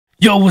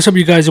Yo, what's up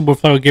you guys, your boy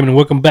Flower Gaming and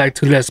welcome back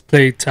to Let's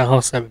Play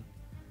TH7.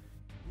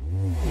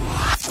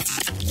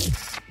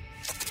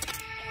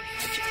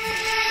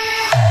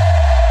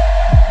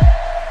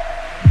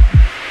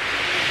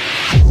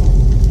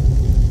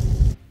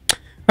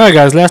 Alright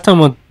guys, last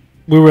time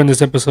we were in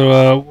this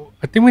episode,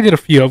 I think we did a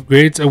few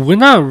upgrades. We're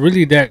not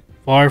really that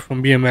far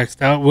from being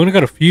maxed out. We only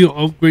got a few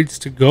upgrades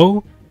to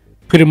go.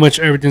 Pretty much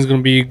everything's going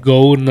to be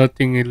gold,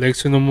 nothing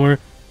elixir no more.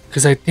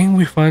 Because I think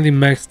we finally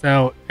maxed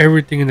out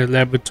everything in the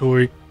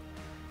laboratory.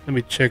 Let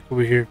me check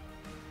over here.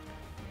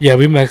 Yeah,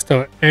 we maxed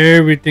out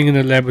everything in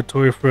the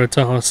laboratory for a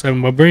TH7.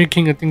 My Burning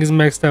King I think is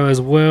maxed out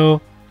as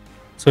well.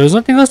 So there's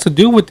nothing else to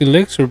do with the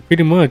elixir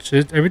pretty much.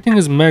 Everything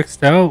is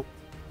maxed out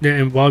that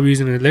involve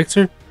using an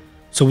elixir.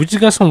 So we just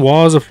got some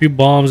walls, a few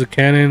bombs, a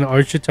cannon,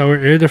 archer tower,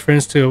 air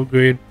defense to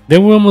upgrade.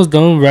 Then we're almost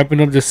done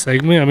wrapping up this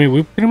segment. I mean,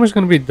 we're pretty much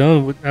going to be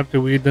done after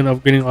we're done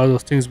upgrading all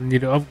those things we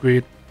need to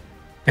upgrade.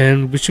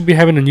 And we should be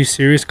having a new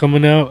series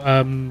coming out.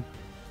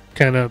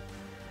 Kind of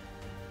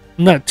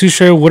not too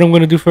sure what I'm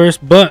going to do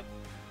first, but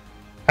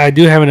I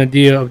do have an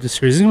idea of the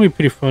series. It's going to be a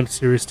pretty fun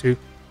series too.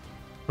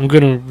 I'm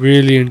going to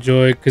really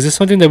enjoy it because it's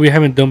something that we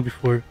haven't done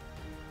before.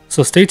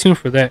 So stay tuned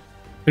for that.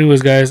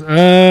 Anyways, guys,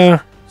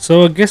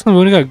 so I guess we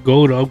only got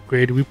gold to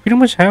upgrade. We pretty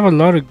much have a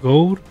lot of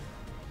gold.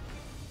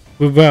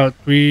 We're about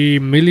 3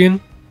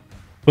 million,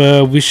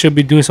 but we should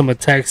be doing some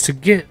attacks to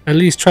get at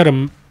least try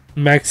to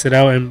max it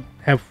out and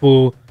have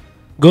full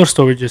gold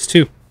storages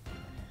too.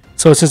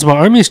 So since my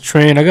army is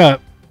trained, I got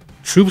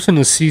troops in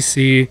the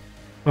CC.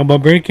 My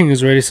Barbarian King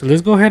is ready, so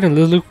let's go ahead and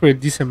let's look for a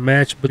decent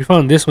match. But we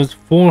found this one's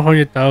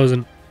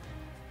 400,000.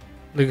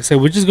 Like I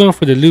said, we're just going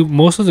for the loot.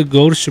 Most of the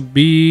gold should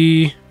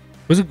be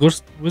where's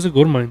the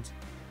gold mines?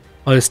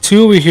 Oh, there's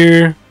 2 over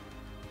here.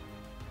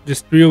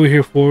 There's 3 over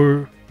here.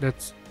 4.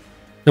 That's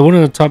the one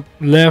on the top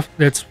left.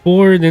 That's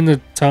 4. Then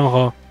the town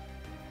hall.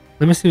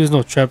 Let me see if there's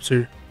no traps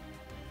here.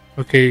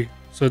 Okay,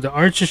 so the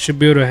archers should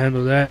be able to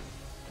handle that.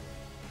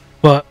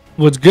 But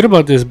what's good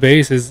about this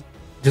base is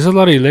there's a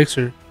lot of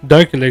elixir.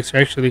 Dark elixir,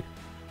 actually.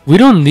 We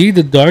don't need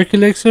the dark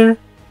elixir,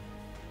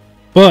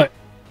 but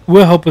it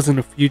will help us in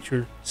the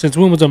future since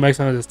we almost done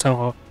maxing out this town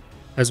hall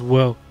as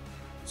well.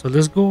 So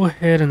let's go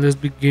ahead and let's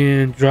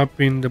begin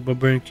dropping the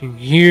Barbarian King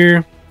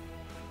here.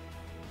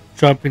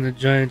 Dropping the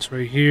giants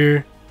right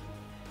here.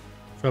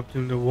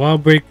 Dropping the wall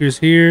breakers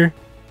here.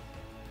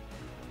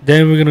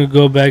 Then we're going to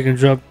go back and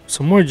drop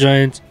some more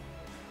giants.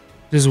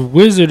 This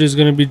wizard is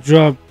going to be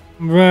dropped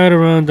right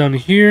around down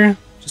here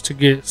just to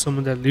get some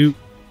of that loot.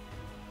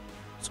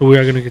 So we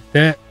are going to get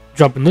that.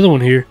 Drop another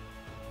one here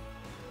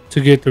to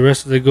get the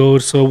rest of the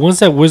gold. So once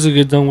that wizard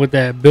gets done with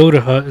that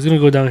builder hut, it's going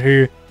to go down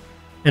here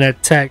and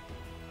attack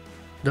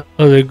the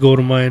other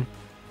gold mine.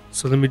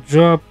 So let me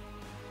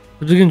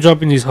begin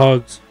dropping these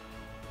hogs.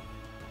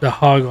 The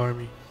hog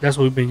army. That's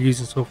what we've been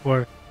using so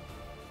far.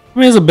 I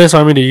mean, it's the best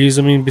army to use.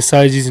 I mean,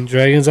 besides using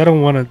dragons. I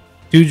don't want to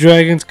do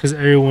dragons because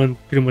everyone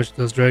pretty much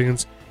does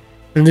dragons.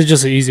 And it's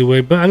just an easy way.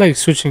 But I like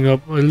switching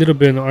up a little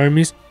bit in the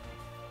armies.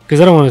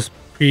 Because I don't want to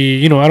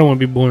I don't want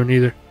to be boring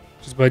either.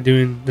 Just by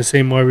doing the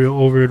same army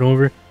over and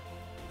over.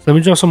 So let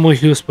me drop some more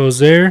heal spells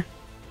there.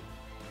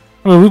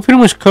 I mean, we pretty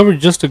much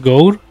covered just the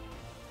gold.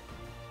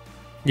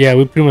 Yeah,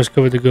 we pretty much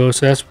covered the gold.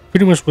 So that's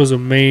pretty much was the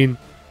main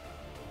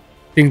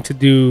thing to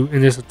do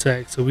in this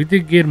attack. So we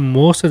did get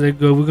most of that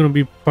gold. We're going to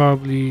be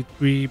probably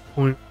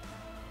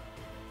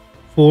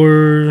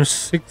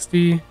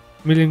 3.460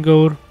 million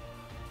gold.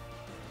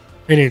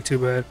 It ain't too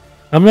bad.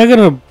 I'm not going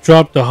to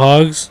drop the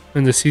hogs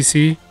in the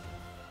CC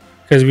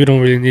because we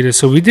don't really need it.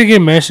 So we did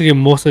manage to get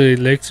most of the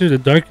elixir. The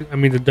dark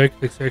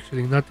elixir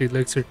actually, not the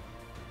elixir.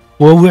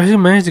 Well, we actually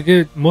managed to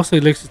get most of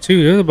the elixir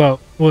too. There's about,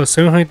 what,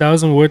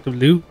 700,000 worth of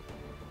loot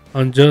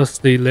on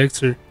just the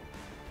elixir.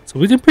 So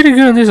we did pretty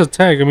good on this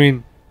attack. I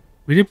mean,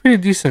 we did pretty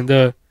decent.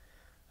 I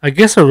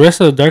guess the rest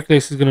of the dark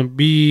elixir is going to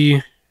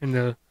be in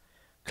the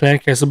clan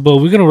castle. But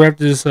we're going to wrap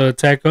this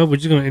attack up. We're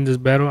just going to end this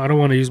battle. I don't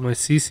want to use my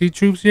CC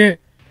troops yet.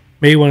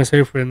 Maybe want to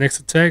save it for the next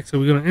attack. So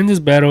we're going to end this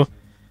battle.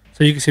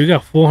 So you can see we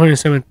got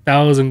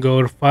 407,000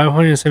 gold,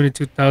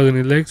 572,000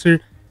 elixir,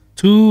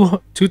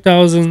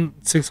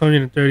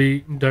 2,630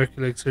 dark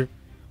elixir.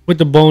 With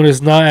the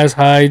bonus, not as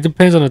high. It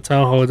depends on the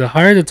town hall. The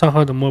higher the town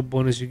hall, the more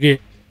bonus you get.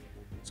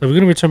 So we're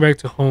going to return back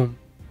to home.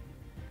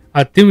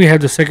 I think we have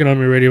the second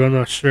army ready, but I'm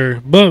not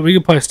sure. But we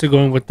could probably still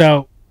go in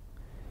without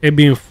it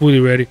being fully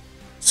ready.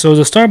 So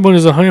the start bonus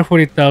is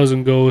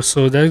 140,000 gold.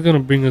 So that's going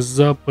to bring us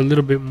up a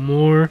little bit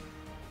more.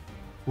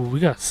 Ooh,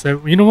 we got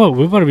 7. You know what?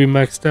 We're about to be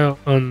maxed out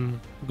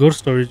on gold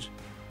storage.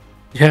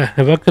 Yeah,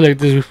 if I collect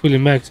this, we're fully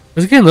maxed.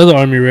 Let's get another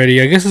army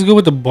ready. I guess let's go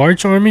with the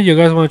Barch army. You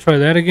guys want to try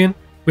that again?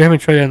 We haven't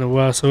tried that in a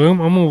while. So I'm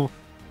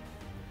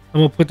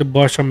gonna put the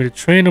Barch army to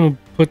train. I'm gonna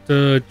put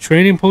the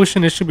training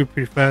potion. It should be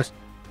pretty fast.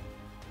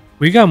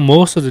 We got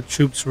most of the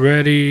troops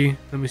ready.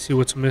 Let me see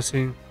what's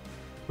missing.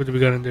 What do we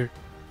got in there?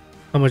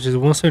 How much is it?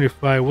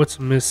 175. What's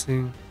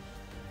missing?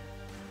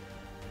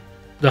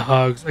 The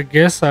hogs. I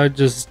guess I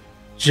just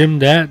gym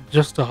that,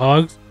 just the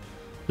hogs.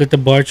 Let the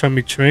Barch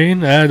army train.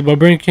 The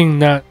Barbarian King,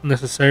 not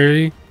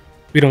necessarily.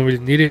 We don't really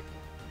need it.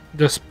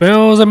 The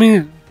spells, I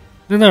mean,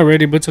 They're not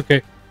ready, but it's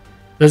okay.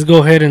 Let's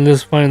go ahead and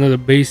let's find another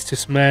base to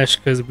smash,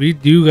 because we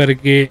gotta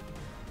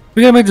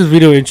make this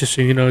video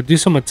interesting, you know, do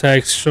some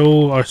attacks,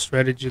 show our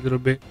strategy a little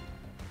bit.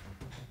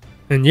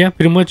 And yeah,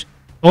 pretty much.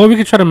 Or we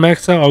can try to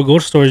max out our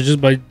gold storage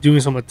just by doing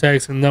some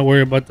attacks and not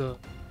worry about the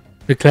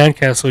clan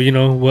castle, you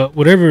know,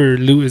 whatever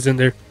loot is in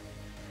there.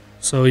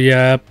 So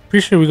yeah,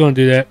 pretty sure we're gonna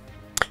do that.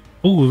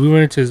 Oh, we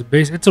went into his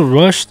base. It's a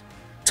rushed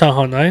Town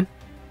Hall 9.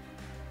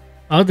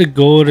 All the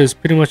gold is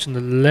pretty much on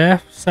the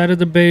left side of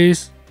the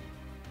base,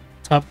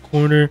 top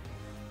corner.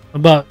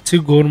 About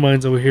 2 gold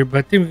mines over here, but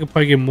I think we can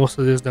probably get most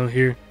of this down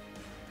here.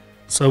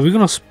 So we're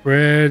gonna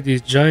spread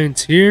these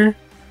giants here.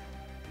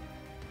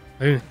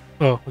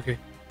 Oh, okay.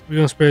 We're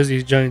gonna spread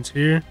these giants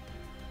here.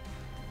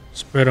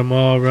 Spread them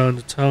all around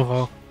the town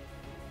hall.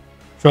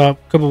 Drop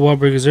a couple wall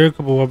breakers there, a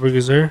couple wall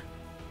breakers there.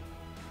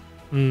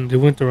 They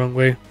went the wrong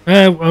way.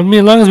 I mean,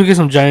 as long as we get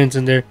some giants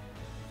in there,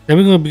 then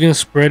we're gonna begin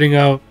spreading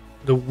out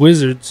the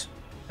wizards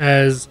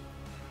as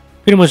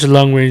pretty much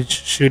long range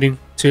shooting.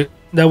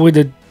 That way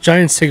the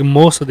giants take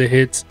most of the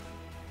hits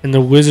and the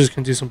wizards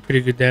can do some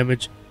pretty good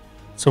damage.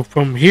 So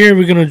from here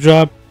we're gonna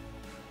drop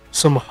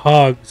some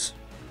hogs.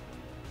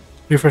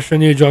 We for sure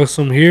need to drop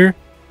some here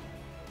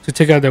to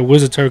take out that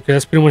wizard turret, because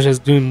that's pretty much that's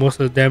doing most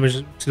of the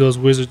damage to those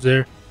wizards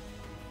there.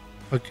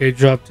 Okay,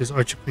 drop this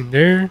archer queen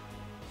there.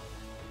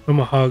 Where are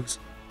my hogs?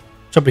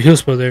 Drop a heal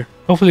spell there.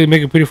 Hopefully they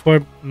make it pretty far.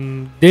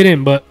 They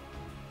didn't, but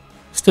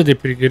still did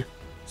pretty good.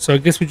 So I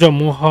guess we drop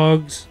more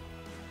hogs.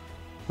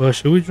 Well,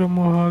 should we drop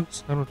more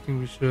hogs? I don't think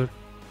we should.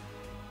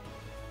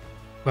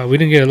 Wow, we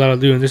didn't get a lot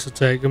of loot in this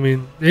attack. I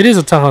mean, it is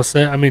a Town Hall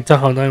set. I mean, Town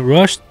Hall 9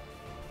 rushed.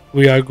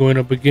 We are going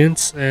up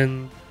against,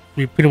 and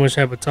we pretty much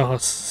have a Town Hall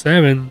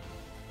 7.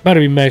 About to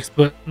be maxed,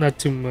 but not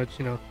too much,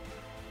 you know.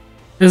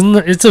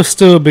 It's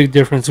still a big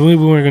difference. We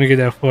weren't going to get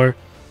that far.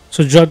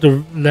 So drop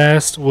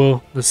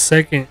the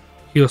second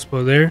heal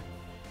spell there.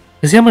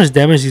 Let's see how much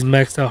damage these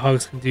maxed out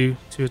hogs can do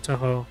to a Town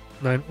Hall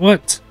 9.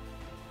 What?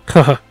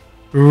 Haha.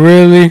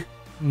 Really?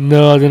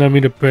 No, I did not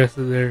mean to press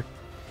it there.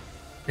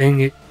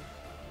 Dang it.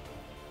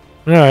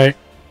 Alright.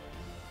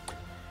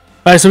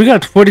 Alright, so we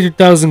got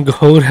 42,000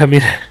 gold. I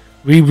mean,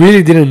 we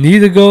really didn't need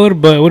the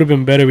gold, but it would have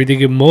been better. We did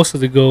get most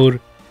of the gold.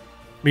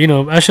 But, you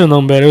know, I should have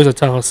known better. It was a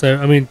Town Hall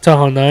 7. I mean, Town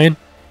Hall 9.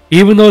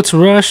 Even though it's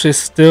rushed, it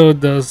still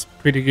does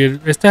pretty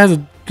good. It still has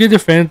a good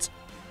defense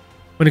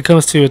when it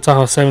comes to a Town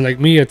Hall 7, like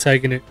me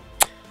attacking it.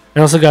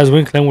 And also, guys,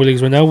 win Clan War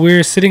Leagues right now.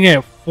 We're sitting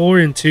at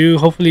 4-2.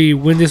 Hopefully,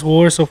 win this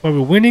war. So far,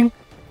 we're winning.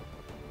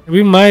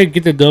 We might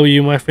get the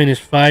W. Might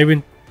finish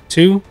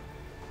 5-2.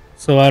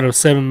 So out of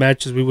 7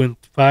 matches, we win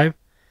 5.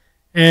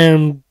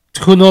 And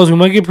who knows? We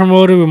might get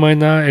promoted. We might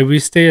not. If we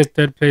stay at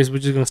 3rd place, we're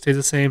just gonna stay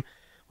the same,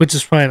 which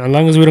is fine as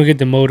long as we don't get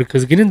demoted.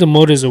 Because getting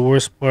demoted is the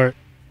worst part.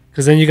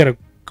 Because then you gotta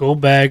go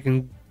back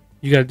and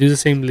you gotta do the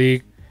same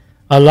league.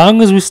 As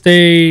long as we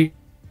stay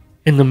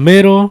in the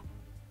middle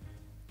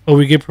or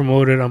we get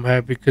promoted, I'm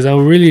happy, because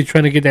I'm really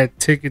trying to get that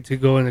ticket to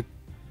go in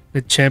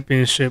the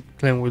championship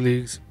Clan War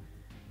Leagues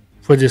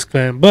for this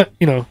clan. But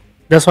you know,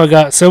 that's why I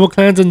got several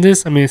clans in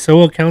this. I mean,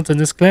 several accounts in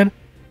this clan.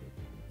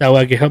 That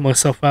way I can help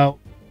myself out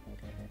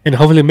and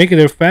hopefully make it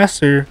there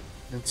faster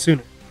and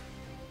sooner,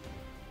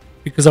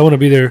 because I want to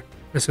be there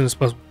as soon as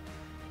possible.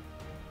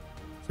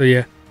 So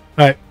yeah.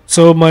 Alright,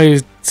 so my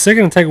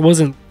second attack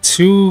wasn't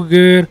too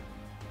good.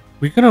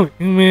 We gonna,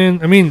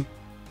 man, I mean,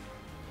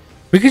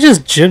 we could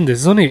just gym this.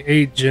 It's only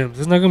 8 gyms.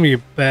 It's not gonna be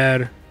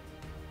bad.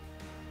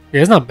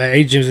 Yeah, it's not bad.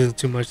 8 gyms isn't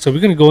too much. So we're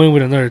gonna go in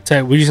with another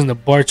attack. We're using the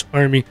Barch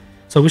Army.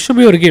 So we should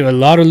be able to get a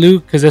lot of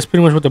loot, because that's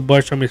pretty much what the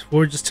Barch Army is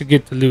for, just to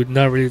get the loot,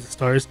 not really the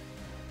stars.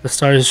 The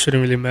stars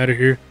shouldn't really matter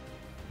here.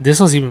 This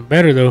one's even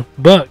better though.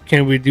 But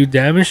can we do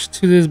damage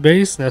to this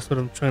base? That's what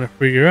I'm trying to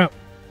figure out.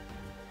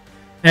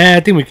 And I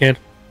think we can.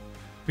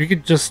 We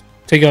could just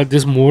take out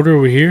this mortar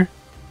over here.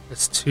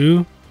 That's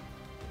 2.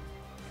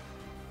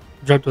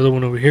 Drop the other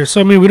one over here. So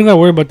I mean, we don't gotta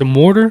worry about the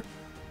mortar,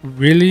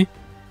 really.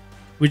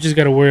 We just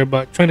gotta worry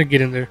about trying to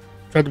get in there.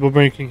 Drop the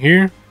Barbarian King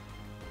here.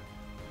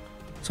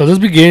 So let's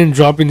begin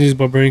dropping these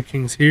Barbarian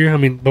Kings here. I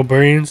mean,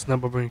 Barbarians,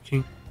 not Barbarian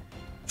King.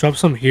 Drop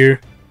some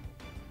here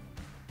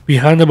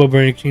behind the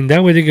Barbarian King.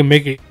 That way they can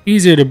make it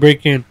easier to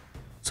break in.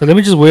 So let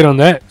me just wait on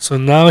that. So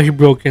now he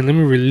broke in. Let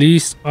me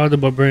release all the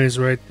Barbarians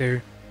right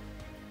there.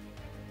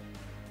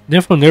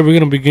 Then from there, we're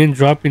gonna begin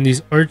dropping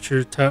these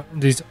archers.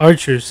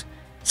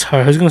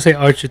 Sorry, I was gonna say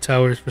archer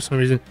towers for some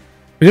reason.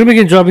 We're gonna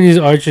begin dropping these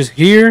archers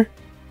here.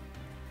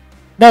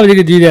 That way they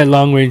can do that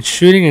long range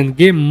shooting and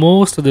get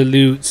most of the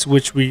loots,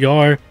 which we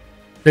are.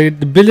 The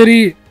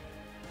ability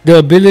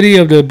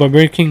of the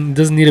Barbarian King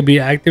doesn't need to be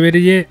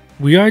activated yet.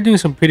 We are doing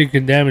some pretty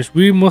good damage.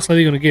 We're most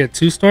likely gonna get a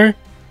 2-star.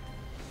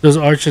 Those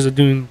archers are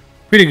doing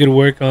pretty good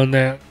work on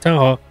that town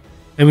hall,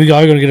 and we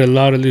are gonna get a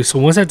lot of loot. So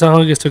once that town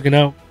hall gets taken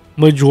out,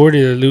 majority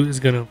of the loot is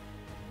gonna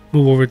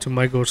move over to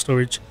my gold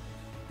storage.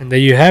 And there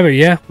you have it.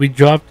 Yeah, we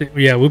dropped it.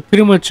 Yeah, we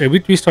pretty much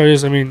with 3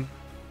 stars. I mean,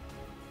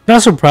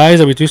 not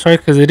surprised that we 2 stars,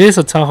 because it is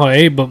a Town Hall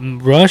 8, but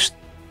rushed.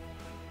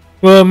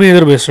 Well, I mean, a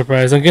little bit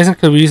surprised. I'm guessing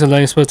because we used a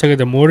lightning spell to take out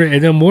the mortar,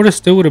 and the mortar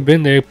still would have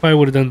been there. It probably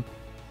would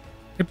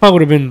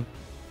have been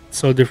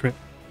so different.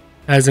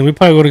 As in, we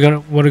probably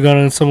would have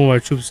gotten some of our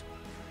troops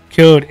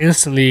killed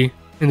instantly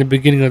in the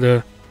beginning of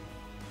the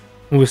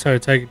when we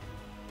started attacking.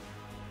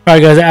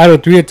 Alright guys, out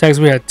of 3 attacks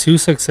we had 2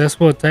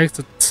 successful attacks.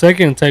 The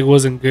second attack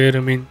wasn't good. I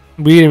mean,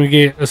 we didn't even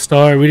get a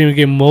star, we didn't even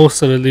get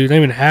most of the loot, not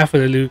even half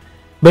of the loot.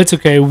 But it's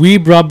okay. We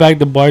brought back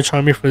the Barge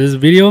Army for this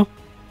video.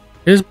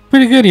 It was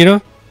pretty good, you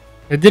know.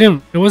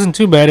 It wasn't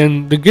too bad,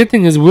 and the good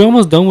thing is we're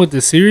almost done with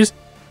the series.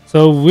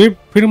 So we're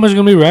pretty much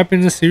gonna be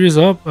wrapping this series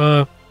up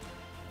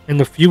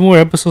in a few more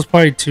episodes,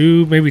 probably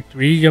 2, maybe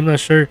 3, I'm not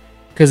sure.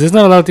 Because there's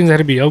not a lot of things that had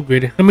to be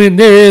upgraded. I mean,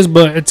 there is,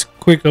 but it's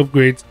quick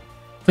upgrades.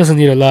 Doesn't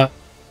need a lot.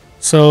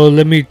 So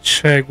let me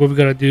check what we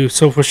gotta do.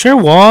 So for sure,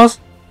 walls.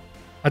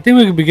 I think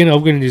we can begin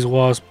upgrading these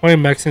walls. Probably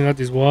maxing out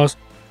these walls.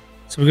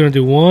 So we're gonna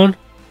do 1,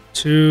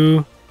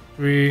 2,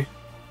 3,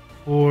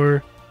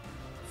 4,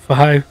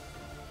 5.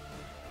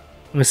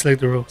 Let me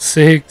select the row.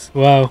 6.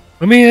 Wow.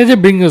 I mean, it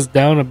did bring us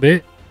down a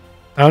bit.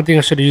 I don't think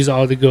I should have used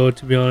all the gold,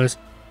 to be honest.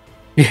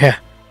 Yeah,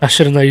 I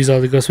should have not used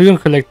all the gold. So we're gonna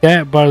collect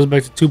that. Brought us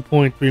back to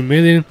 2.3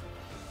 million.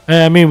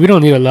 I mean, we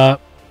don't need a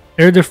lot.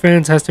 Air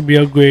defense has to be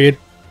upgraded.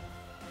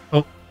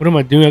 Oh, what am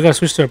I doing? I gotta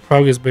switch to a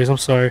progress base. I'm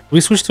sorry.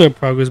 We switched to a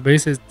progress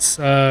base. It's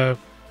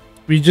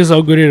we just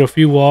upgraded a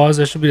few walls.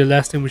 That should be the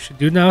last thing we should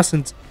do now,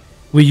 since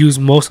we use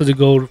most of the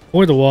gold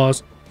for the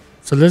walls.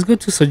 So let's go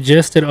to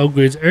suggested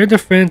upgrades. Air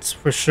defense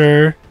for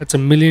sure. That's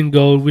 1,000,000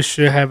 gold. We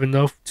should have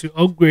enough to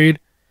upgrade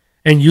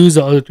and use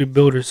the other 3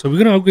 builders. So we're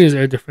gonna upgrade his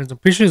air defense. I'm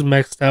pretty sure it's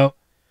maxed out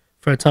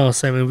for a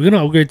TH7. We're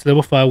gonna upgrade to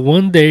level 5.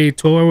 1 day,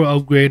 12-hour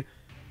upgrade,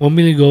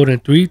 1,000,000 gold,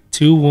 and 3,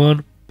 2,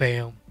 1,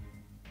 bam.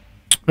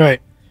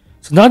 Alright.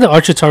 So now the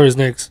Archer Tower is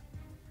next.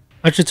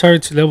 Archer Tower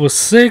to level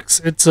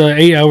 6. It's a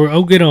 8-hour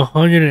upgrade,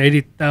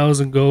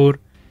 180,000 gold,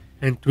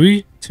 and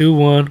 3, 2,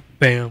 1,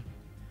 bam.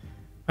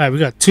 Alright, we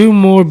got 2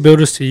 more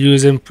builders to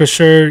use, and for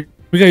sure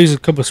we gotta use a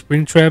couple of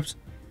spring traps.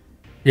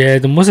 Yeah,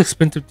 the most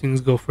expensive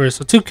things go first.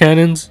 So 2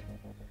 cannons.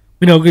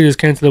 We're gonna upgrade this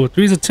cannon to level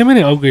 3. It's a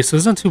 10-minute upgrade, so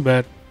it's not too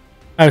bad.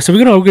 Alright, so we're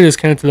gonna upgrade this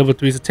cannon to level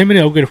 3. It's a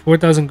 10-minute upgrade,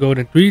 4,000 gold,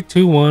 and 3,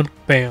 2, 1,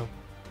 bam.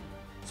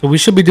 So we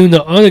should be doing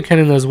the other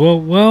cannon as well.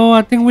 Well,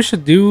 I think we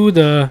should do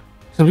the...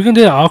 So we're gonna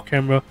do that off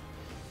camera.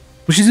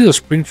 We should do the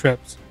spring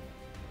traps.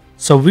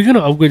 So we're gonna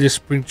upgrade this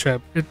spring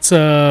trap. It's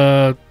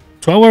a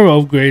 12-hour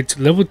upgrade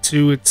to level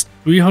 2. It's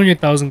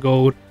 300,000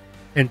 gold,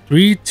 and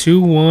 3,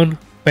 2, 1,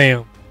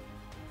 bam.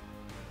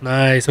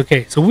 Nice.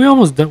 Okay, so we're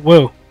almost done.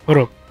 Whoa, hold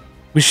up.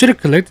 We should have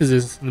collected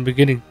this in the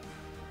beginning.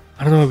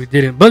 I don't know why we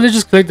didn't. But let's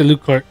just collect the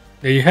loot cart.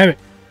 There you have it.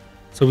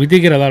 So we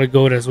did get a lot of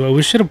gold as well.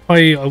 We should have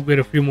probably upgraded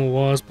a few more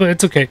walls, but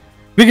it's okay.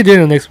 We can do it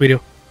in the next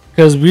video,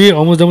 because we're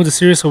almost done with the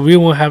series, so we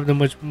won't have that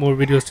much more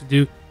videos to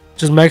do.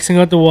 Just maxing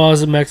out the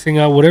walls and maxing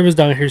out whatever's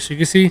down here. So you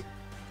can see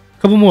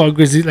a couple more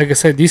upgrades. Like I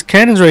said, these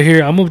cannons right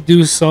here, I'm going to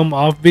do some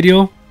off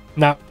video.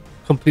 Not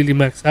completely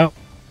maxed out.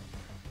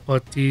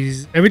 But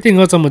everything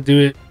else, I'm going to do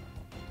it,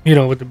 you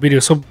know, with the video.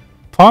 So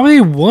probably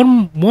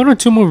one or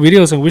 2 more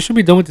videos, and we should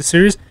be done with the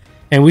series,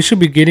 and we should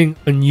be getting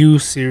a new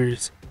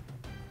series.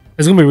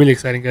 It's gonna be really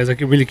exciting, guys. I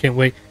really can't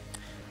wait.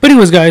 But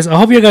anyways, guys, I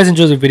hope you guys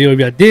enjoyed the video. If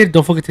you did,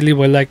 don't forget to leave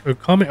a like or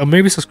comment, or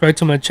maybe subscribe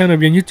to my channel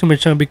if you're new to my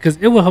channel, because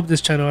it will help this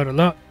channel out a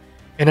lot.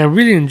 And I'm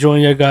really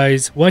enjoying you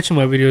guys watching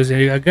my videos,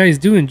 and you guys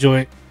do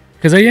enjoy it,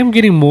 because I am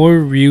getting more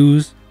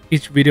views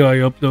each video I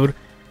upload.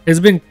 It's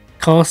been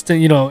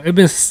constant, you know, it's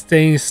been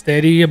staying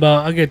steady.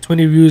 About I get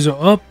 20 views or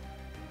up,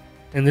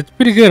 and it's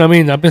pretty good. I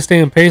mean, I've been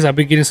staying pace. I've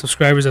been getting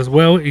subscribers as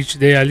well each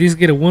day. I at least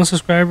get a 1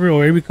 subscriber,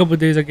 or every couple of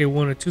days I get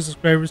 1 or 2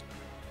 subscribers.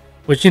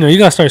 Which, you know, you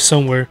gotta start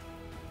somewhere.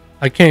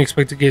 I can't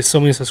expect to get so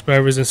many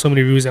subscribers and so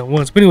many views at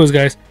once. But anyways,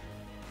 guys,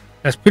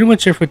 that's pretty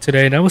much it for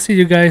today, and I will see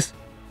you guys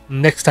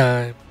next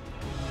time.